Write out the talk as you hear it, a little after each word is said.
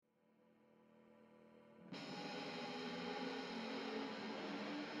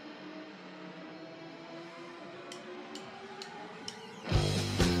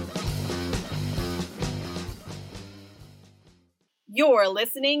You're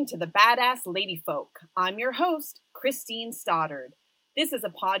listening to the Badass Lady Folk. I'm your host, Christine Stoddard. This is a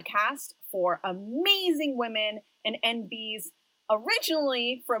podcast for amazing women and NBs,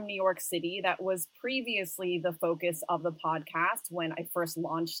 originally from New York City. That was previously the focus of the podcast when I first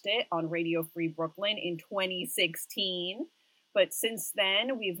launched it on Radio Free Brooklyn in 2016. But since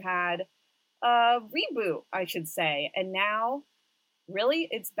then, we've had a reboot, I should say. And now, really,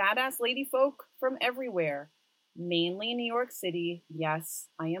 it's Badass Lady Folk from everywhere. Mainly in New York City. Yes,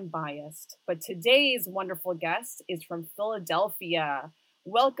 I am biased. But today's wonderful guest is from Philadelphia.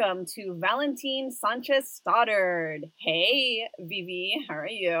 Welcome to Valentine Sanchez Stoddard. Hey, Vivi, how are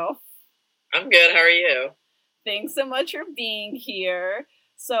you? I'm good. How are you? Thanks so much for being here.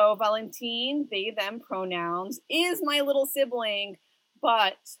 So, Valentine, they, them pronouns, is my little sibling,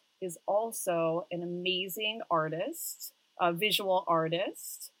 but is also an amazing artist, a visual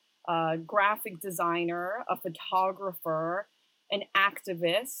artist, a graphic designer, a photographer, an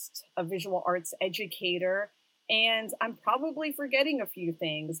activist, a visual arts educator, and I'm probably forgetting a few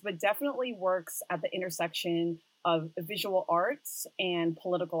things, but definitely works at the intersection of visual arts and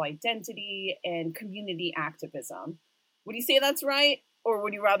political identity and community activism. Would you say that's right? Or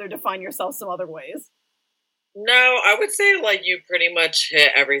would you rather define yourself some other ways? No, I would say like you pretty much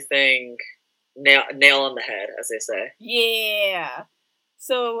hit everything nail on the head, as they say. Yeah.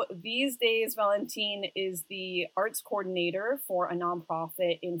 So these days, Valentine is the arts coordinator for a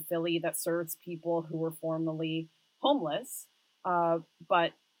nonprofit in Philly that serves people who were formerly homeless.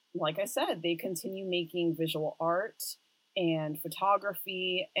 But like I said, they continue making visual art and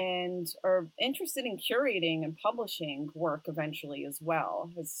photography and are interested in curating and publishing work eventually as well.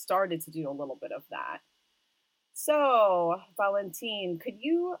 Has started to do a little bit of that. So, Valentine, could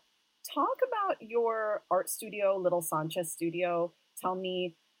you talk about your art studio, Little Sanchez Studio? Tell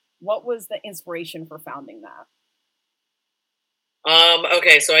me, what was the inspiration for founding that?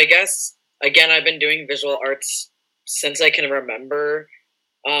 Okay, so I guess, again, I've been doing visual arts since I can remember.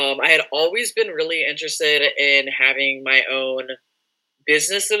 I had always been really interested in having my own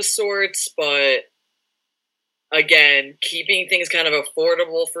business of sorts, but again, keeping things kind of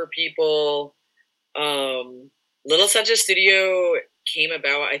affordable for people. Little Sanchez Studio came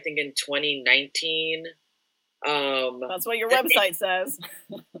about, I think, in 2019. That's what your website says.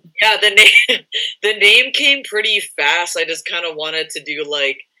 Yeah, the name came pretty fast. I just kind of wanted to do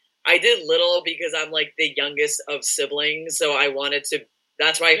I did Little because I'm like the youngest of siblings, so I wanted to.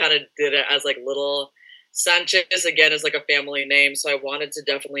 That's why I kind of did it as like Little Sanchez again as like a family name. So I wanted to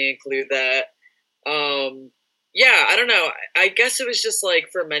definitely include that. Yeah, I don't know. I guess it was just like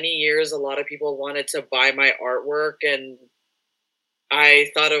for many years, a lot of people wanted to buy my artwork, and I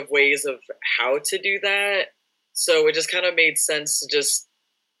thought of ways of how to do that. So it just kind of made sense to just,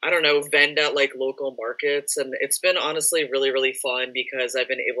 I don't know, vend at like local markets. And it's been honestly really, really fun because I've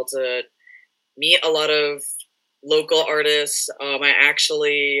been able to meet a lot of local artists. I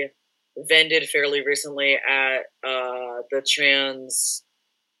actually vended fairly recently at the Trans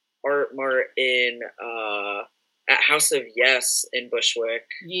Art Mart at House of Yes in Bushwick.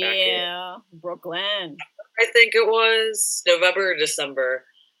 Yeah, Brooklyn. I think it was November or December.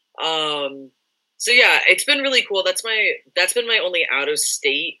 So yeah, it's been really cool. That's been my only out of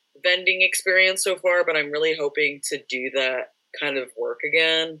state vending experience so far, but I'm really hoping to do that kind of work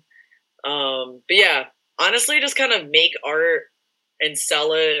again. But yeah, honestly, just kind of make art and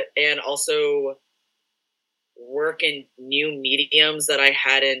sell it, and also work in new mediums that I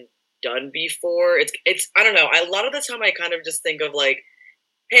hadn't done before. It's I don't know. A lot of the time, I kind of just think of like,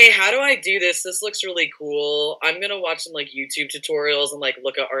 hey, how do I do this? This looks really cool. I'm gonna watch some like YouTube tutorials and like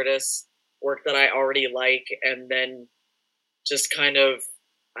look at artists' work that I already like, and then just kind of,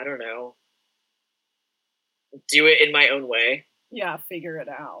 I don't know, do it in my own way. Yeah, figure it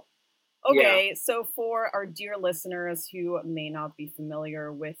out. Okay, yeah. So for our dear listeners who may not be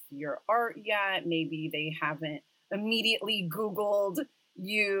familiar with your art yet, maybe they haven't immediately Googled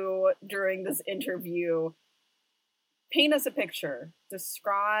you during this interview, paint us a picture.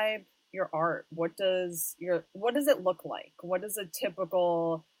 Describe your art. What does it look like? What does a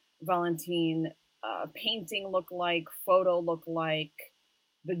typical Valentine painting look like? Photo look like?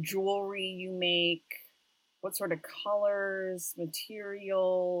 The jewelry you make? What sort of colors,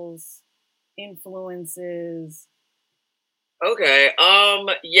 materials, influences? Okay.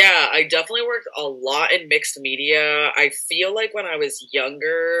 Yeah, I definitely worked a lot in mixed media. I feel like when I was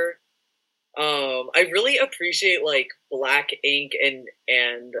younger, I really appreciate like black ink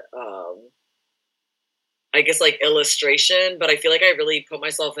and I guess like illustration, but I feel like I really put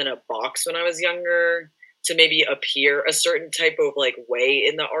myself in a box when I was younger to maybe appear a certain type of like way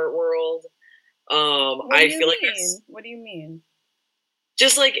in the art world. I feel like what do you mean?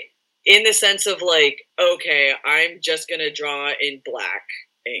 just like in the sense of like, okay, I'm just gonna draw in black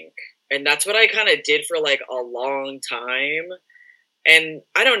ink, and that's what I kind of did for like a long time. And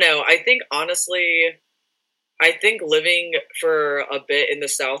I don't know, I think honestly, I think living for a bit in the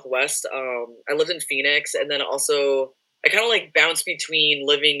Southwest, I lived in Phoenix, and then also I kind of like bounced between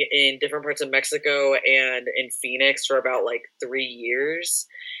living in different parts of Mexico and in Phoenix for about like 3 years.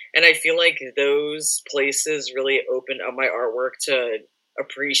 And I feel like those places really opened up my artwork to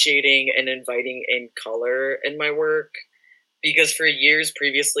appreciating and inviting in color in my work. Because for years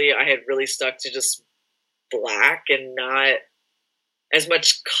previously, I had really stuck to just black and not as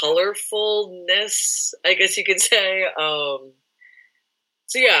much colorfulness, I guess you could say.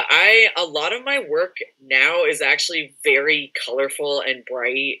 So yeah, a lot of my work now is actually very colorful and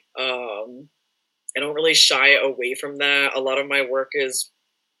bright. I don't really shy away from that. A lot of my work is,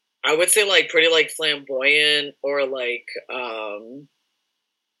 I would say, like pretty like flamboyant, or like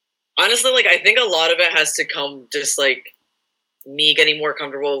honestly, like I think a lot of it has to come just like me getting more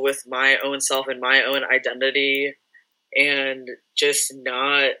comfortable with my own self and my own identity, and just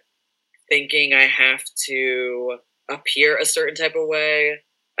not thinking I have to appear a certain type of way.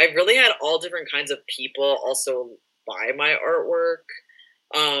 I've really had all different kinds of people also buy my artwork.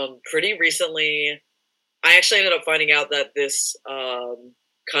 Pretty recently, I actually ended up finding out that this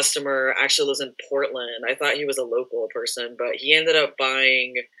customer actually lives in Portland. I thought he was a local person, but he ended up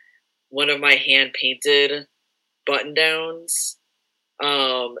buying one of my hand painted button downs.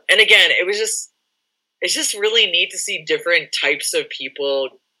 And again, it's just really neat to see different types of people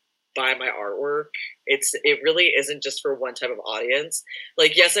buy my artwork. It really isn't just for one type of audience.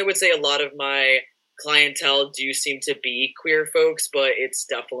 Like, yes, I would say a lot of my clientele do seem to be queer folks, but it's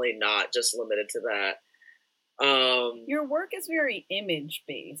definitely not just limited to that. Your work is very image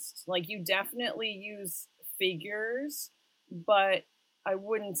based. Like, you definitely use figures, but I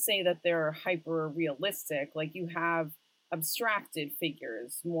wouldn't say that they're hyper realistic. Like, you have abstracted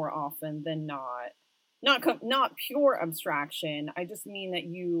figures more often than not. Not pure abstraction. I just mean that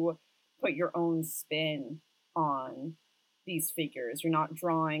you put your own spin on these figures. You're not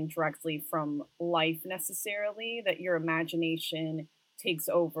drawing directly from life necessarily, that your imagination takes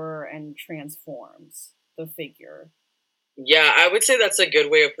over and transforms the figure. Yeah, I would say that's a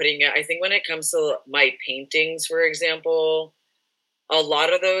good way of putting it. I think when it comes to my paintings, for example, a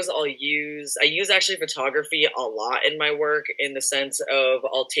lot of those I use actually photography a lot in my work, in the sense of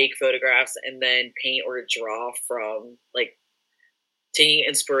I'll take photographs and then paint or draw from, like, taking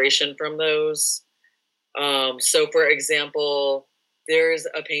inspiration from those. So for example, there's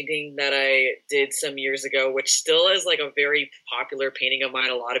a painting that I did some years ago, which still is like a very popular painting of mine.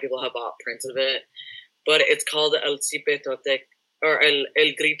 A lot of people have bought prints of it, but it's called El Cipetotec, or El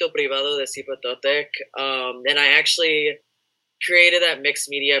Grito Privado de Cipetotec. And I actually created that mixed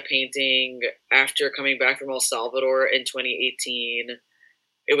media painting after coming back from El Salvador in 2018.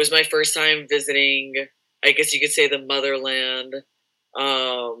 It was my first time visiting, I guess you could say, the motherland.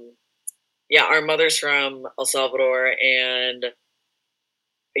 Yeah, our mother's from El Salvador, and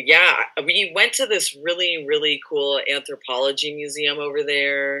yeah, we went to this really, really cool anthropology museum over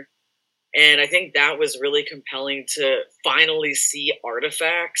there. And I think that was really compelling to finally see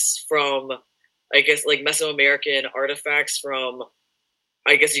artifacts from, I guess, like Mesoamerican artifacts from,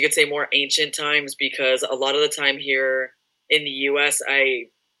 I guess you could say, more ancient times, because a lot of the time here in the US,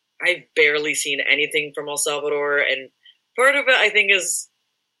 I've barely seen anything from El Salvador. And part of it, I think, is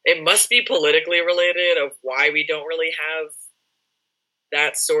it must be politically related, of why we don't really have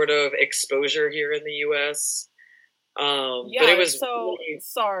that sort of exposure here in the US. Yeah, but it was so really,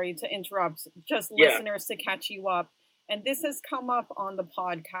 sorry to interrupt, just yeah. listeners, to catch you up. And this has come up on the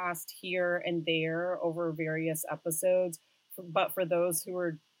podcast here and there over various episodes. But for those who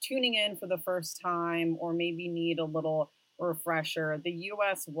are tuning in for the first time, or maybe need a little refresher, the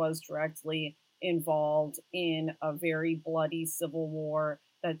US was directly involved in a very bloody civil war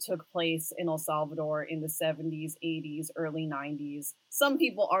that took place in El Salvador in the 70s, 80s, early 90s. Some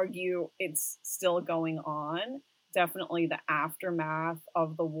people argue it's still going on. Definitely the aftermath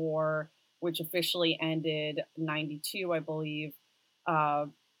of the war, which officially ended 92, I believe, uh,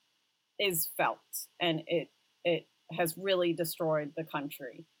 is felt, and it has really destroyed the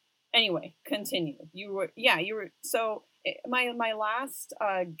country. Anyway, continue. You were. So my last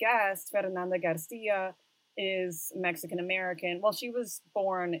guest, Fernanda Garcia, is Mexican American. Well, she was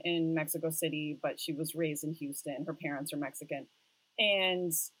born in Mexico City, but she was raised in Houston. Her parents are Mexican,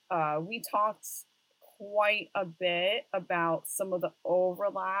 and we talked quite a bit about some of the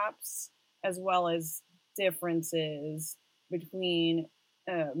overlaps as well as differences between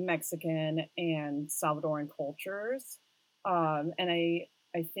Mexican and Salvadoran cultures. And I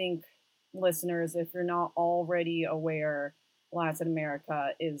think listeners, if you're not already aware, Latin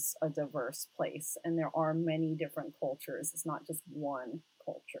America is a diverse place and there are many different cultures. It's not just one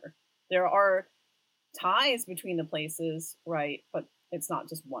culture. There are ties between the places, right? But it's not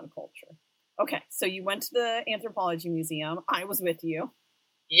just one culture. Okay, so you went to the Anthropology Museum. I was with you.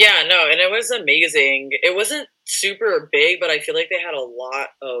 Yeah, no, and it was amazing. It wasn't super big, but I feel like they had a lot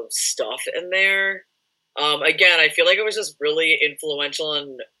of stuff in there. Again, I feel like it was just really influential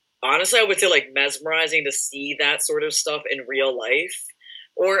and honestly, I would say like mesmerizing to see that sort of stuff in real life.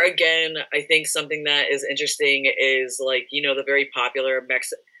 Or again, I think something that is interesting is like, you know, the very popular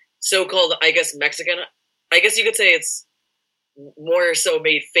so-called, I guess, Mexican, I guess you could say it's more so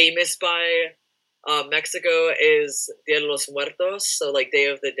made famous by Mexico is Dia de los Muertos, so like Day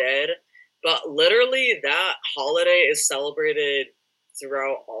of the Dead. But literally, that holiday is celebrated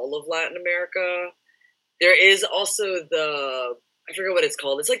throughout all of Latin America. There is also I forget what it's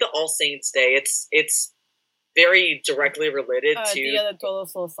called. It's like the All Saints Day. It's very directly related to Dia de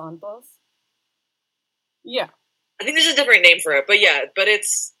Todos los Santos. Yeah, I think there's a different name for it, but yeah, but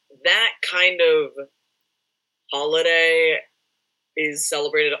it's that kind of holiday is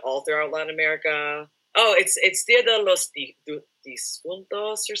celebrated all throughout Latin America. Oh, it's Dia de los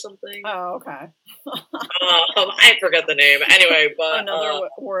Difuntos or something. Oh, okay. I forgot the name. Anyway, but another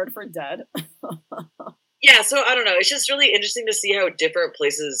word for dead. Yeah, so I don't know. It's just really interesting to see how different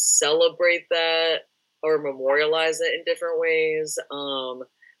places celebrate that or memorialize it in different ways.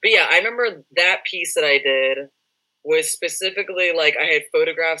 But yeah, I remember that piece that I did was specifically like I had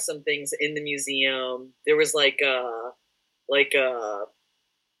photographed some things in the museum. There was like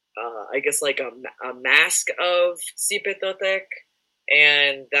I guess like a mask of Cipetotec,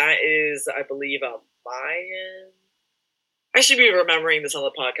 and that is, I believe, a Mayan. I should be remembering this on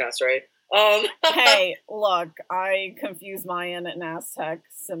the podcast, right? Hey, look, I confuse Mayan and Aztec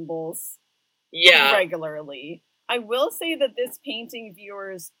symbols regularly. I will say that this painting,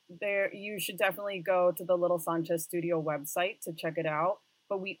 viewers, you should definitely go to the Little Sanchez Studio website to check it out.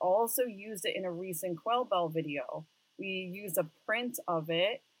 But we also used it in a recent Quell Bell video. We used a print of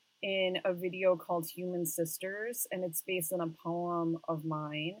it in a video called Human Sisters, and it's based on a poem of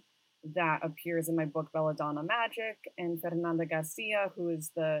mine that appears in my book Belladonna Magic. And Fernanda Garcia, who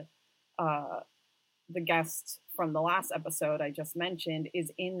is the guest from the last episode I just mentioned,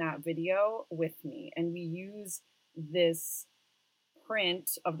 is in that video with me. And we use this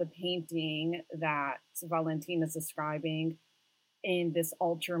print of the painting that Valentina is describing in this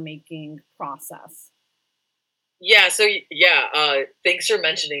altar making process. Yeah, so thanks for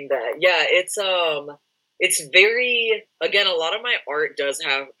mentioning that. Yeah, it's very, again, a lot of my art does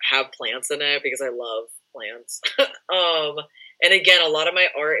have plants in it because I love plants. And again, a lot of my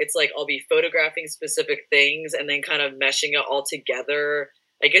art, it's like I'll be photographing specific things and then kind of meshing it all together.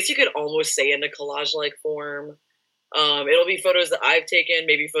 I guess you could almost say in a collage-like form. It'll be photos that I've taken,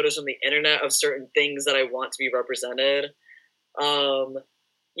 maybe photos from the internet of certain things that I want to be represented.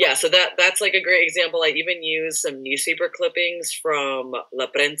 Yeah, so that's like a great example. I even use some newspaper clippings from La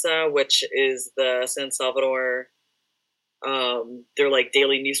Prensa, which is the San Salvador, their like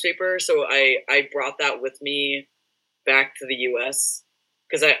daily newspaper. So I brought that with me back to the US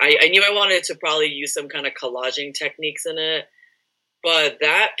because I knew I wanted to probably use some kind of collaging techniques in it. But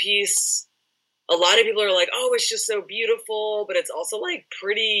that piece, a lot of people are like, oh, it's just so beautiful, but it's also like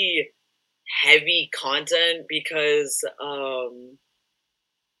pretty heavy content because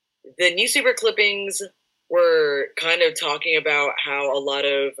the newspaper clippings were kind of talking about how a lot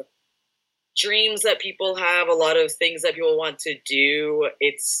of dreams that people have, a lot of things that people want to do,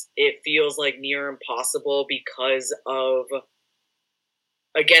 it feels like near impossible because of,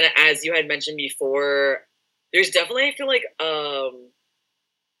 again, as you had mentioned before, there's definitely, I feel like,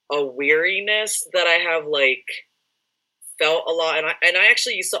 a weariness that I have like felt a lot, and I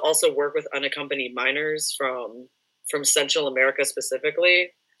actually used to also work with unaccompanied minors from Central America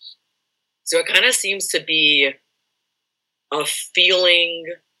specifically. So it kind of seems to be a feeling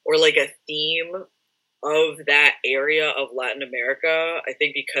or like a theme of that area of Latin America. I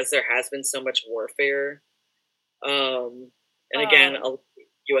think because there has been so much warfare, and again,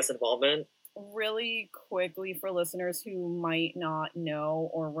 U.S. involvement. Really quickly for listeners who might not know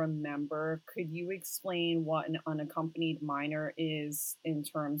or remember, could you explain what an unaccompanied minor is in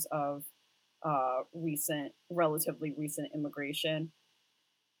terms of relatively recent immigration?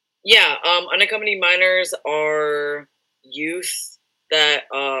 Yeah, unaccompanied minors are youth that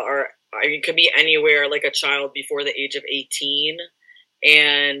could be anywhere, like a child before the age of 18,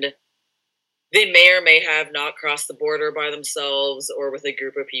 and they may or may have not crossed the border by themselves or with a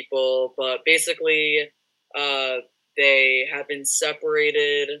group of people, but basically, they have been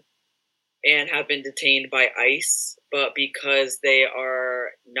separated and have been detained by ICE, but because they are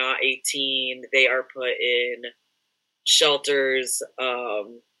not 18, they are put in shelters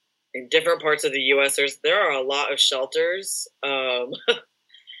in different parts of the U.S. There are a lot of shelters, and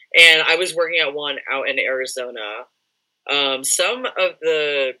I was working at one out in Arizona. Some of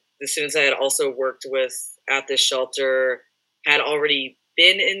the students I had also worked with at this shelter had already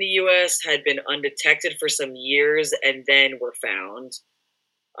been in the U.S., had been undetected for some years, and then were found,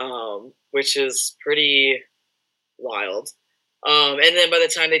 which is pretty wild. And then by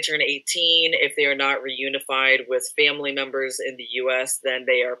the time they turn 18, if they are not reunified with family members in the U.S., then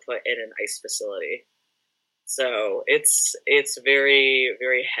they are put in an ICE facility. So it's very,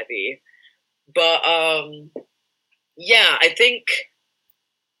 very heavy. But yeah, I think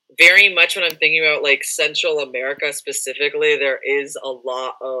very much when I'm thinking about like Central America specifically, there is a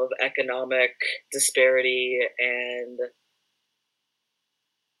lot of economic disparity, and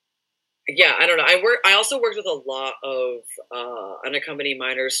yeah, I don't know. I also worked with a lot of unaccompanied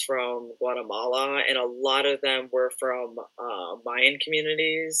minors from Guatemala, and a lot of them were from Mayan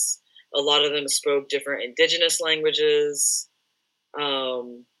communities. A lot of them spoke different indigenous languages,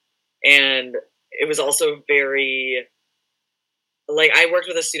 and it was also very like I worked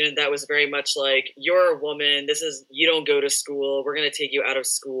with a student that was very much like, you're a woman. You don't go to school. We're gonna take you out of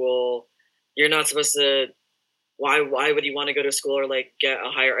school. You're not supposed to. Why would you want to go to school or like get a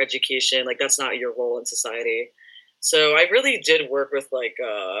higher education? Like that's not your role in society. So I really did work with like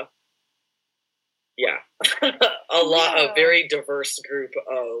a lot of very diverse group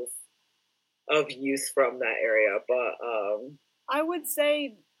of youth from that area. But I would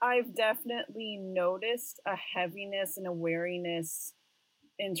say I've definitely noticed a heaviness and a wariness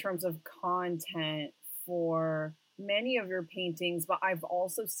in terms of content for many of your paintings, but I've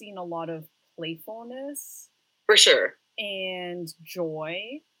also seen a lot of playfulness. For sure. And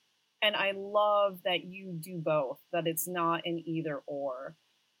joy. And I love that you do both, that it's not an either or.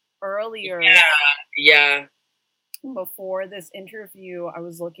 Earlier, yeah. Before this interview, I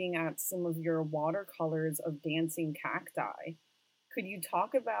was looking at some of your watercolors of dancing cacti. Could you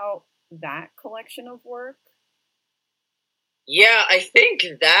talk about that collection of work? Yeah, I think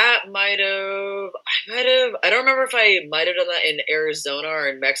that I don't remember if I might have done that in Arizona or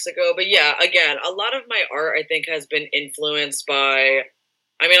in Mexico, but yeah, again, a lot of my art I think has been influenced by,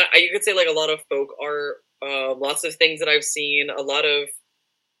 I mean, you could say like a lot of folk art, lots of things that I've seen, a lot of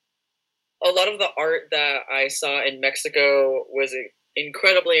the art that I saw in Mexico was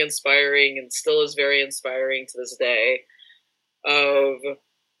incredibly inspiring and still is very inspiring to this day.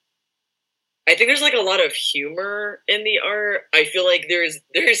 I think there's like a lot of humor in the art. I feel like there's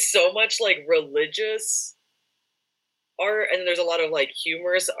so much like religious art, and there's a lot of like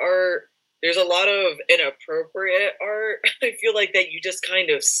humorous art. There's a lot of inappropriate art. I feel like that you just kind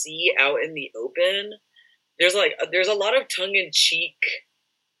of see out in the open. There's a lot of tongue-in-cheek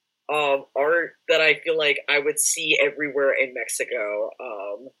art that I feel like I would see everywhere in Mexico.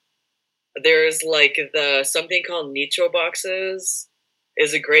 There's like something called nicho boxes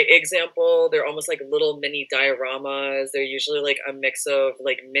is a great example. They're almost like little mini dioramas. They're usually like a mix of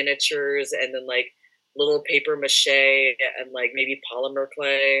like miniatures and then like little paper mache and like maybe polymer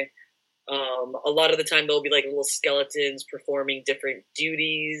clay. A lot of the time there'll be like little skeletons performing different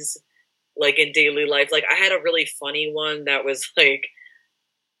duties like in daily life. Like I had a really funny one that was like,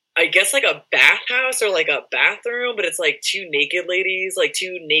 I guess like a bathhouse or like a bathroom, but it's like two naked ladies, like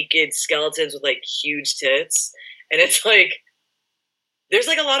two naked skeletons with like huge tits. And it's like, there's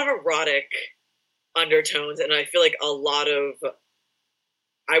like a lot of erotic undertones, and I feel like a lot of,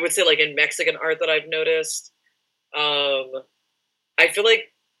 I would say like in Mexican art that I've noticed, I feel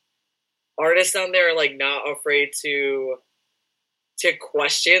like artists down there are like not afraid to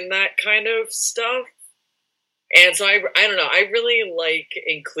question that kind of stuff. And so I don't know, I really like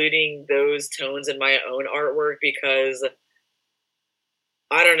including those tones in my own artwork because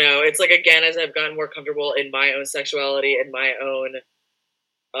I don't know, it's like, again, as I've gotten more comfortable in my own sexuality and my own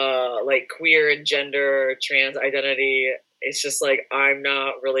like queer and gender trans identity, it's just like I'm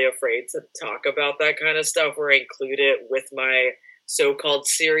not really afraid to talk about that kind of stuff or include it with my so-called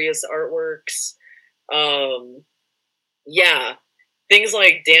serious artworks. Yeah, things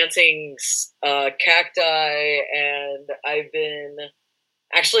like dancing cacti, and I've been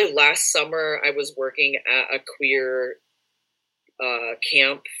actually last summer I was working at a queer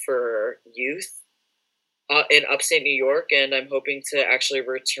camp for youth in upstate New York, and I'm hoping to actually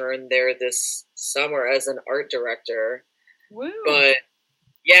return there this summer as an art director. Woo. But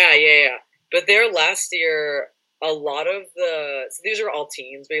yeah. But there last year, a lot of so these are all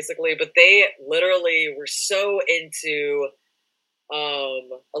teens basically, but they literally were so into,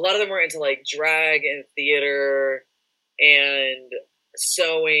 a lot of them were into like drag and theater and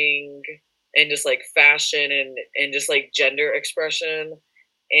sewing and just like fashion and just like gender expression.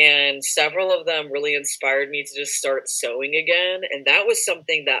 And several of them really inspired me to just start sewing again. And that was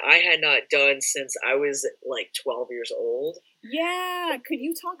something that I had not done since I was like 12 years old. Yeah. Could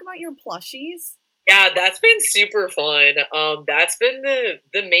you talk about your plushies? Yeah, that's been super fun. That's been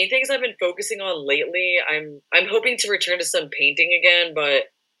the main things I've been focusing on lately. I'm hoping to return to some painting again, but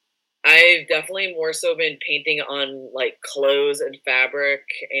I've definitely more so been painting on like clothes and fabric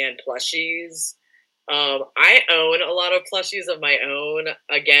and plushies. I own a lot of plushies of my own.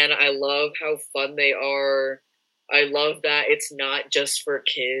 Again, I love how fun they are. I love that it's not just for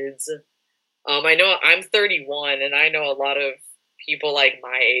kids. I know I'm 31 and I know a lot of people like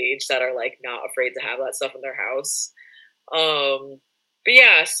my age that are like not afraid to have that stuff in their house. But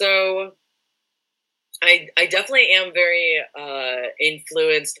yeah, so I definitely am very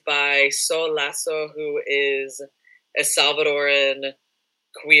influenced by Sol Lasso, who is a Salvadoran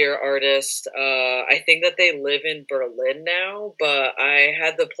queer artist. I think that they live in Berlin now, but I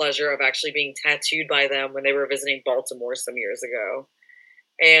had the pleasure of actually being tattooed by them when they were visiting Baltimore some years ago.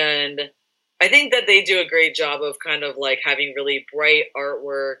 And I think that they do a great job of kind of like having really bright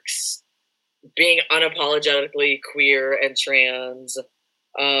artworks, being unapologetically queer and trans.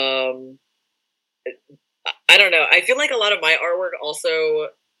 I don't know. I feel like a lot of my artwork also,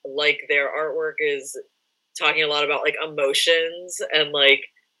 like their artwork, is talking a lot about like emotions and like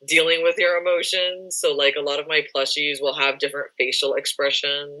dealing with your emotions. So like a lot of my plushies will have different facial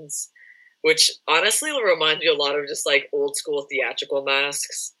expressions, which honestly will remind me a lot of just like old school theatrical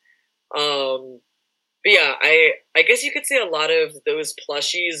masks. But yeah, I guess you could say a lot of those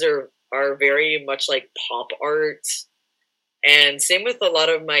plushies are very much like pop art. And same with a lot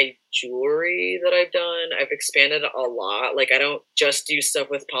of my jewelry that I've done. I've expanded a lot. Like I don't just do stuff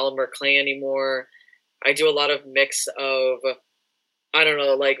with polymer clay anymore. I do a lot of mix of, I don't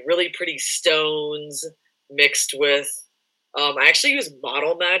know, like really pretty stones mixed with, I actually use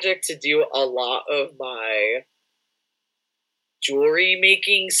model magic to do a lot of my jewelry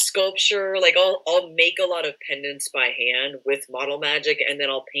making sculpture. Like I'll make a lot of pendants by hand with model magic and then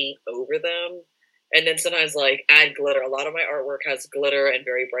I'll paint over them. And then sometimes like add glitter. A lot of my artwork has glitter and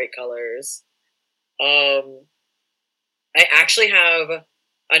very bright colors. I actually have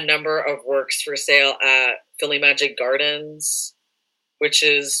a number of works for sale at Philly Magic Gardens, which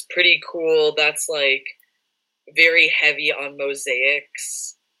is pretty cool. That's like very heavy on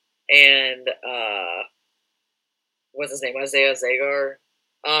mosaics and what's his name? Isaiah Zagar.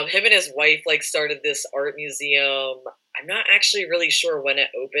 Him and his wife like started this art museum. I'm not actually really sure when it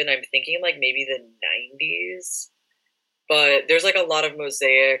opened. I'm thinking like maybe the 90s. But there's like a lot of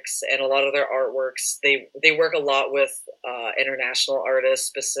mosaics and a lot of their artworks. They work a lot with international artists,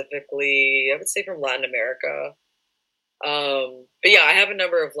 specifically, I would say from Latin America. But yeah, I have a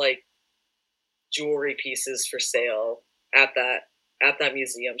number of like jewelry pieces for sale at that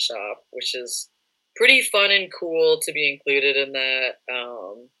museum shop, which is pretty fun and cool to be included in that.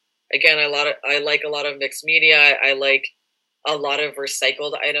 Again, I like a lot of mixed media. I like a lot of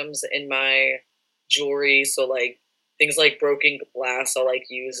recycled items in my jewelry. So like things like broken glass, I'll like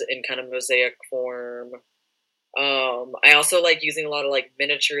use in kind of mosaic form. I also like using a lot of like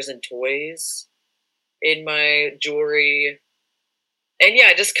miniatures and toys in my jewelry. And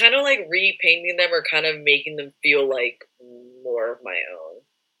yeah, just kind of like repainting them or kind of making them feel like more of my own.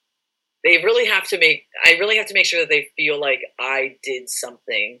 I really have to make sure that they feel like I did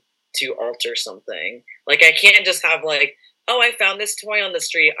something to alter something. Like I can't just have like, oh, I found this toy on the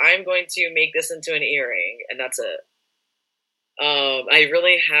street, I'm going to make this into an earring, and that's it. I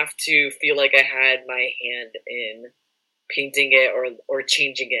really have to feel like I had my hand in painting it or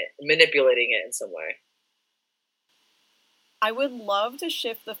changing it, manipulating it in some way. I would love to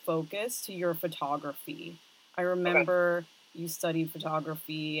shift the focus to your photography. I remember you studied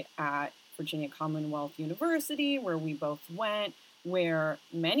photography at Virginia Commonwealth University, where we both went, where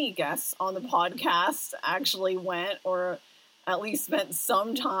many guests on the podcast actually went or at least spent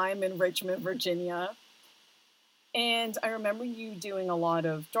some time in Richmond, Virginia. And I remember you doing a lot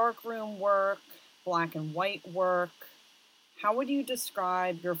of darkroom work, black and white work. How would you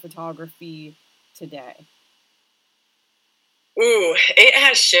describe your photography today? Ooh, it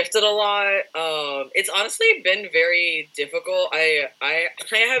has shifted a lot. It's honestly been very difficult. I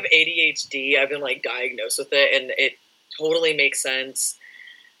have ADHD. I've been like diagnosed with it, and it totally makes sense.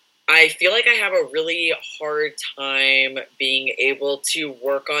 I feel like I have a really hard time being able to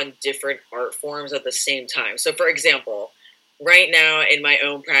work on different art forms at the same time. So, for example, right now in my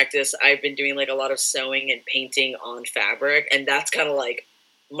own practice, I've been doing like a lot of sewing and painting on fabric, and that's kind of like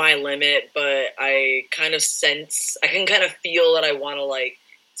my limit. But I can kind of feel that I want to like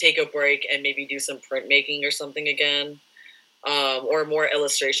take a break and maybe do some printmaking or something again, or more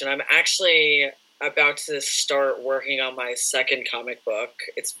illustration. I'm actually about to start working on my second comic book.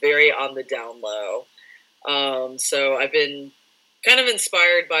 It's very on the down low. So I've been kind of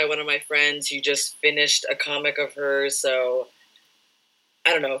inspired by one of my friends who just finished a comic of hers. So I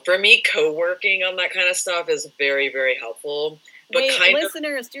don't know. For me, co-working on that kind of stuff is very, very helpful. But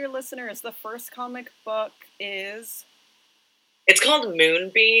dear listeners, the first comic book is... It's called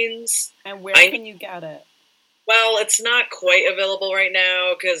Moonbeams. And where can you get it? Well, it's not quite available right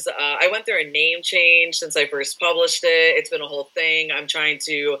now because I went through a name change since I first published it. It's been a whole thing. I'm trying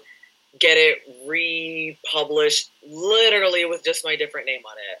to get it republished literally with just my different name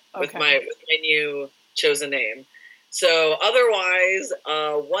on it, with my new chosen name. So otherwise,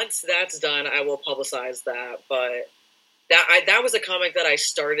 once that's done, I will publicize that. But that was a comic that I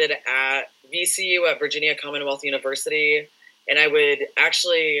started at VCU, at Virginia Commonwealth University, and I would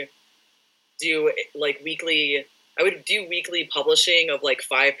actually do like weekly publishing of like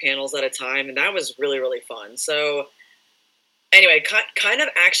 5 panels at a time, and that was really, really fun. So anyway, kind of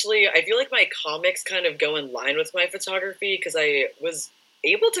actually, I feel like my comics kind of go in line with my photography because I was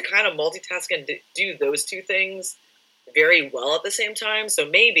able to kind of multitask and do those two things very well at the same time. So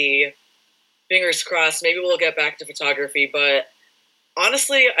maybe, fingers crossed, maybe we'll get back to photography. But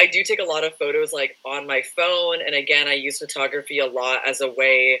honestly, I do take a lot of photos like on my phone, and again, I use photography a lot as a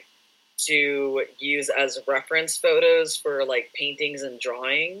way to use as reference photos for like paintings and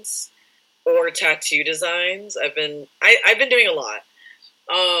drawings or tattoo designs. I've been doing a lot.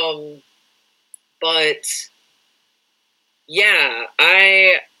 But yeah,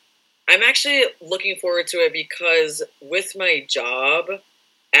 I'm actually looking forward to it because with my job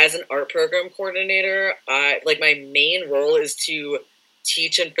as an art program coordinator, my main role is to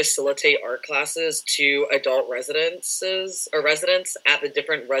teach and facilitate art classes to adult residents at the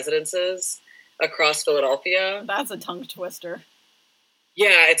different residences across Philadelphia. That's a tongue twister.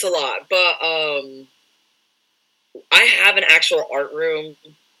 Yeah, it's a lot. But I have an actual art room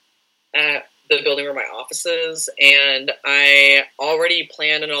at the building where my office is, and I already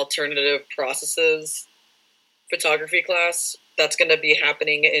planned an alternative processes photography class that's going to be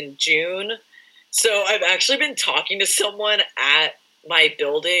happening in June. So I've actually been talking to someone at my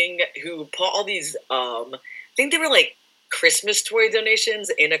building who put all these, I think they were like Christmas toy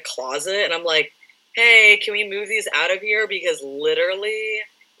donations in a closet. And I'm like, hey, can we move these out of here? Because literally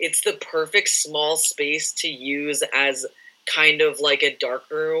it's the perfect small space to use as kind of like a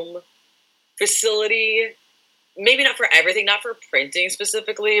darkroom facility. Maybe not for everything, not for printing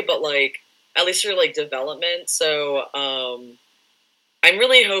specifically, but like at least for like development. So I'm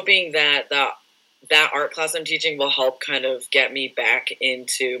really hoping that art class I'm teaching will help kind of get me back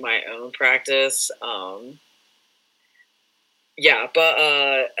into my own practice. Yeah,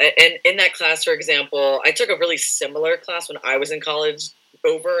 but in that class, for example, I took a really similar class when I was in college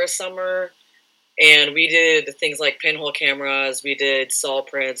over a summer, and we did things like pinhole cameras, we did sol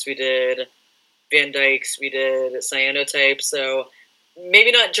prints, we did Van Dykes, we did cyanotypes. So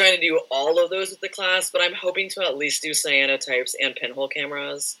maybe not trying to do all of those with the class, but I'm hoping to at least do cyanotypes and pinhole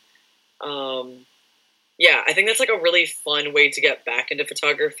cameras. Yeah, I think that's like a really fun way to get back into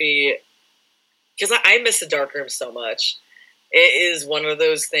photography because I miss the darkroom so much. It is one of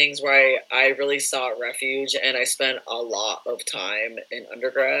those things where I really sought refuge, and I spent a lot of time in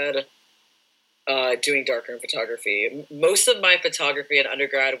undergrad doing darkroom photography. Most of my photography in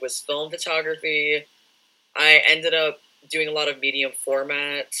undergrad was film photography. I ended up doing a lot of medium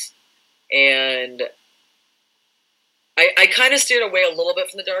format, and I kind of steered away a little bit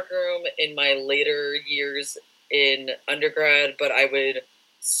from the darkroom in my later years in undergrad, but I would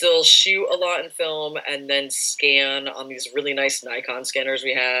still shoot a lot in film and then scan on these really nice Nikon scanners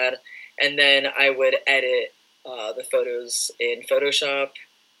we had, and then I would edit the photos in Photoshop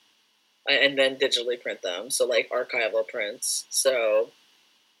and then digitally print them, so like archival prints. So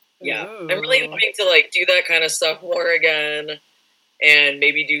yeah, ooh. I'm really hoping to like do that kind of stuff more again and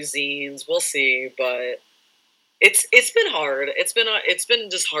maybe do zines. We'll see, but it's been hard. It's been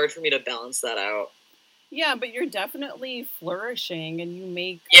just hard for me to balance that out. Yeah, but you're definitely flourishing, and you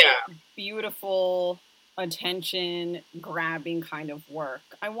make beautiful, attention-grabbing kind of work.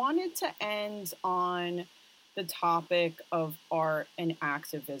 I wanted to end on the topic of art and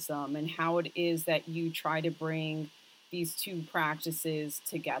activism and how it is that you try to bring these two practices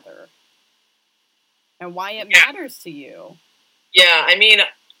together and why it matters to you. Yeah, I mean,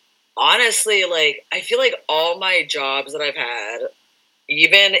 honestly, like, I feel like all my jobs that I've had,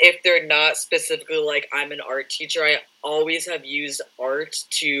 even if they're not specifically like I'm an art teacher, I always have used art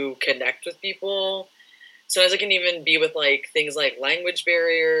to connect with people. So as it can even be with like things like language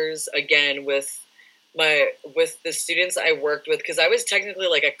barriers, again, with the students I worked with, because I was technically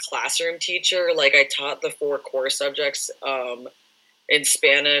like a classroom teacher. Like, I taught the 4 core subjects in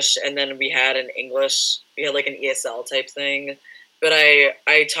Spanish, and then we had in English. We had like an ESL type thing. But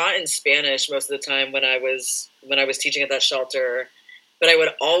I taught in Spanish most of the time when I was teaching at that shelter. But I would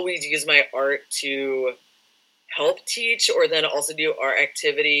always use my art to help teach, or then also do art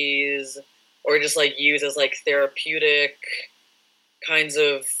activities, or just like use as like therapeutic kinds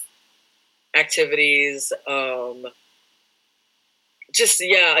of activities. Just,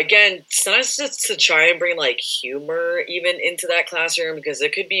 yeah, again, sometimes just to try and bring like humor even into that classroom, because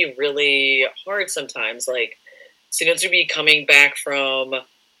it could be really hard sometimes. Like, students would be coming back from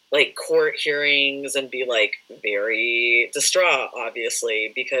like court hearings and be like very distraught,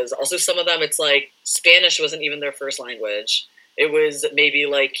 obviously, because also some of them, it's like Spanish wasn't even their first language. It was maybe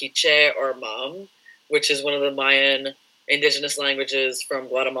like Quiche or Mam, which is one of the Mayan indigenous languages from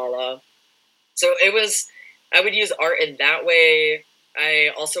Guatemala. So I would use art in that way. I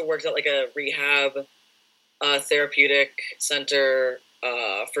also worked at like a rehab therapeutic center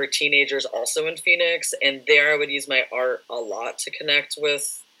for teenagers also in Phoenix, and there I would use my art a lot to connect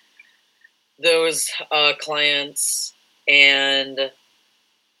with those clients. And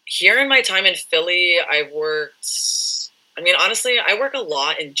here in my time in Philly, honestly, I work a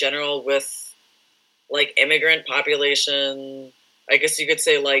lot in general with like immigrant population. I guess you could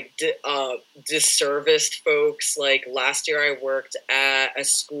say like disserviced folks. Like, last year I worked at a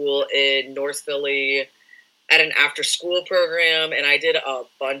school in North Philly at an after-school program, and I did a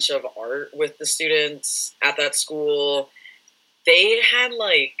bunch of art with the students at that school. They had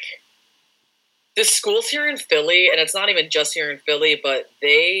like the schools here in Philly, and it's not even just here in Philly, but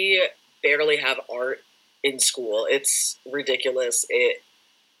they barely have art in school. It's ridiculous. It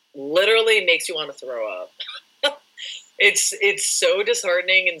literally makes you want to throw up. It's so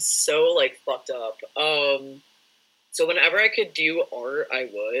disheartening and so like fucked up. So whenever I could do art, I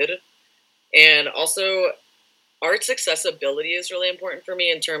would. And also, art's accessibility is really important for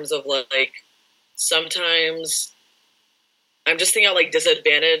me in terms of like sometimes I'm just thinking of like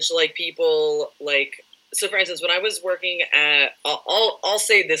disadvantaged like people. Like, so for instance, when I was working at I'll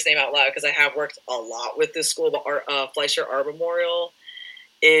say this name out loud because I have worked a lot with this school, but Fleischer Art Memorial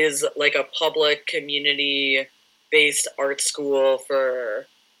is like a public community based art school for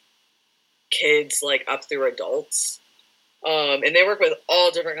kids like up through adults. And they work with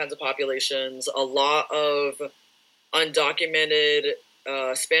all different kinds of populations. A lot of undocumented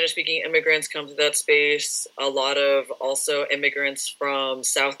Spanish-speaking immigrants come to that space. A lot of also immigrants from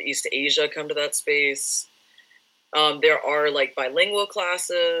Southeast Asia come to that space. There are like bilingual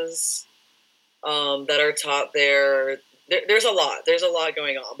classes that are taught there. There's a lot. There's a lot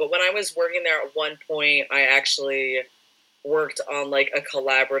going on. But when I was working there at one point, I actually worked on like a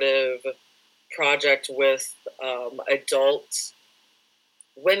collaborative project with adult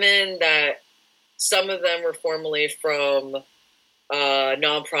women that some of them were formerly from a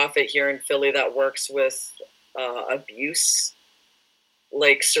nonprofit here in Philly that works with abuse,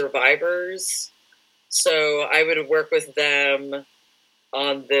 like survivors. So I would work with them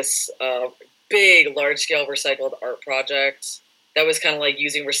on this big, large-scale recycled art project that was kind of like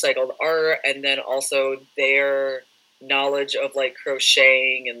using recycled art, and then also their knowledge of like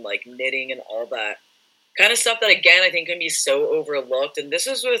crocheting and like knitting and all that kind of stuff that, again, I think can be so overlooked. And this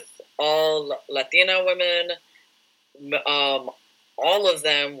is with all Latina women. All of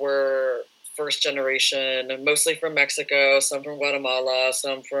them were first generation, mostly from Mexico, some from Guatemala,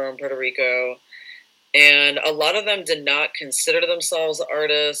 some from Puerto Rico. And a lot of them did not consider themselves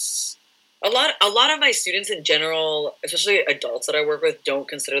artists. A lot of my students in general, especially adults that I work with, don't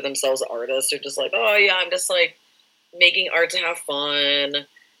consider themselves artists. They're just like, oh yeah, I'm just like making art to have fun.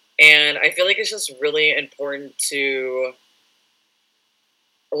 And I feel like it's just really important to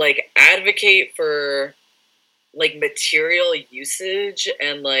like advocate for like material usage.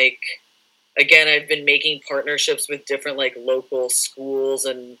 And like, again, I've been making partnerships with different like local schools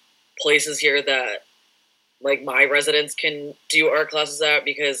and places here that like my residents can do art classes at,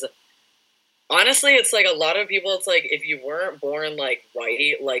 because honestly, it's like a lot of people, it's like if you weren't born like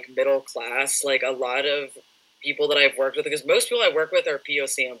white, like middle class, like a lot of people that I've worked with, because most people I work with are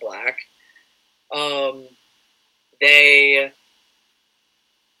POC and Black, they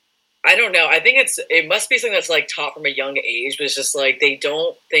I don't know. I think it must be something that's like taught from a young age, but it's just like they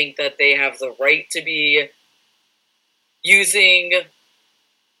don't think that they have the right to be using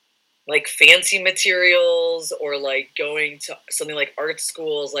like fancy materials or like going to something like art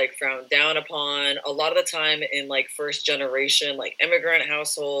schools like frowned down upon. A lot of the time in like first generation like immigrant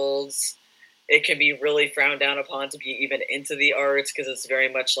households, it can be really frowned down upon to be even into the arts because it's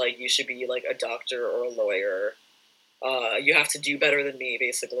very much like you should be like a doctor or a lawyer. You have to do better than me,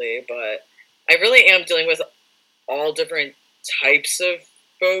 basically. But I really am dealing with all different types of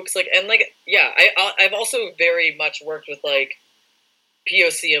folks. Like, and like, yeah, I've also very much worked with like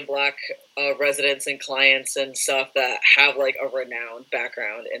POC and Black residents and clients and stuff that have like a renowned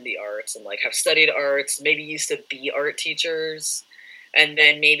background in the arts and like have studied arts, maybe used to be art teachers, and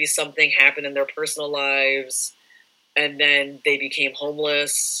then maybe something happened in their personal lives, and then they became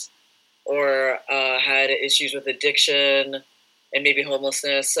homeless or had issues with addiction and maybe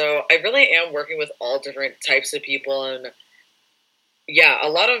homelessness. So I really am working with all different types of people, and yeah, a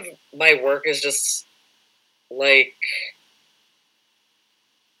lot of my work is just like,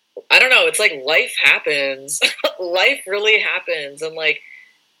 I don't know, it's like life happens. Life really happens. And like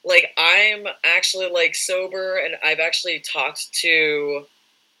I'm actually like sober, and I've actually talked to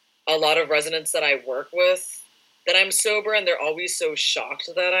a lot of residents that I work with that I'm sober, and they're always so shocked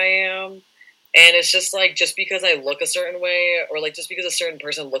that I am. And it's just like, just because I look a certain way, or like just because a certain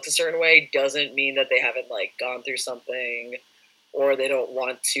person looks a certain way doesn't mean that they haven't like gone through something, or they don't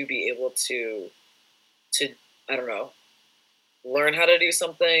want to be able to I don't know, learn how to do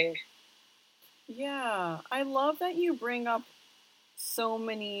something. Yeah, I love that you bring up so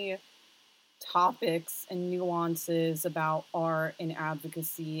many topics and nuances about art and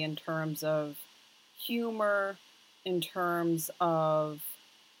advocacy in terms of humor, in terms of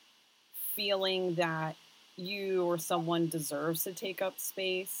feeling that you or someone deserves to take up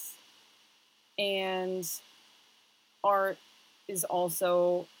space. And art is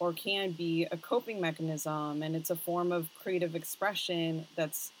also, or can be, a coping mechanism, and it's a form of creative expression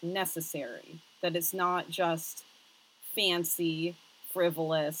that's necessary. That it's not just fancy,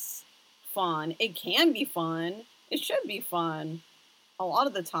 frivolous, fun. It can be fun. It should be fun a lot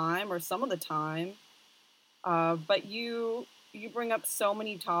of the time, or some of the time. But you bring up so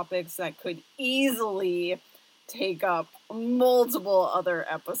many topics that could easily take up multiple other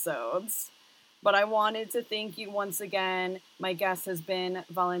episodes. But I wanted to thank you once again. My guest has been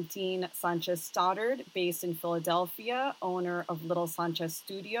Valentine Sanchez Stoddard, based in Philadelphia, owner of Little Sanchez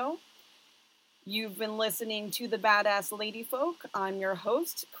Studio. You've been listening to The Badass Ladyfolk. I'm your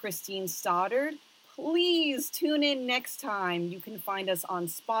host, Christine Stoddard. Please tune in next time. You can find us on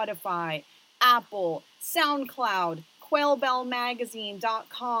Spotify, Apple, SoundCloud,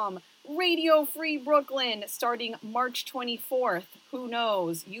 quailbellmagazine.com, Radio Free Brooklyn, starting March 24th. Who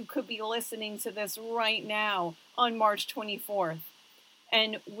knows? You could be listening to this right now on March 24th.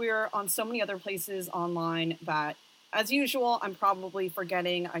 And we're on so many other places online that, as usual, I'm probably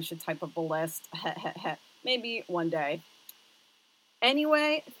forgetting. I should type up a list. Maybe one day.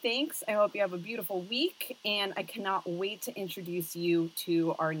 Anyway, thanks. I hope you have a beautiful week, and I cannot wait to introduce you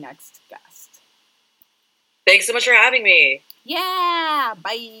to our next guest. Thanks so much for having me. Yeah,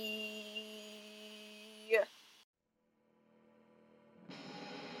 bye.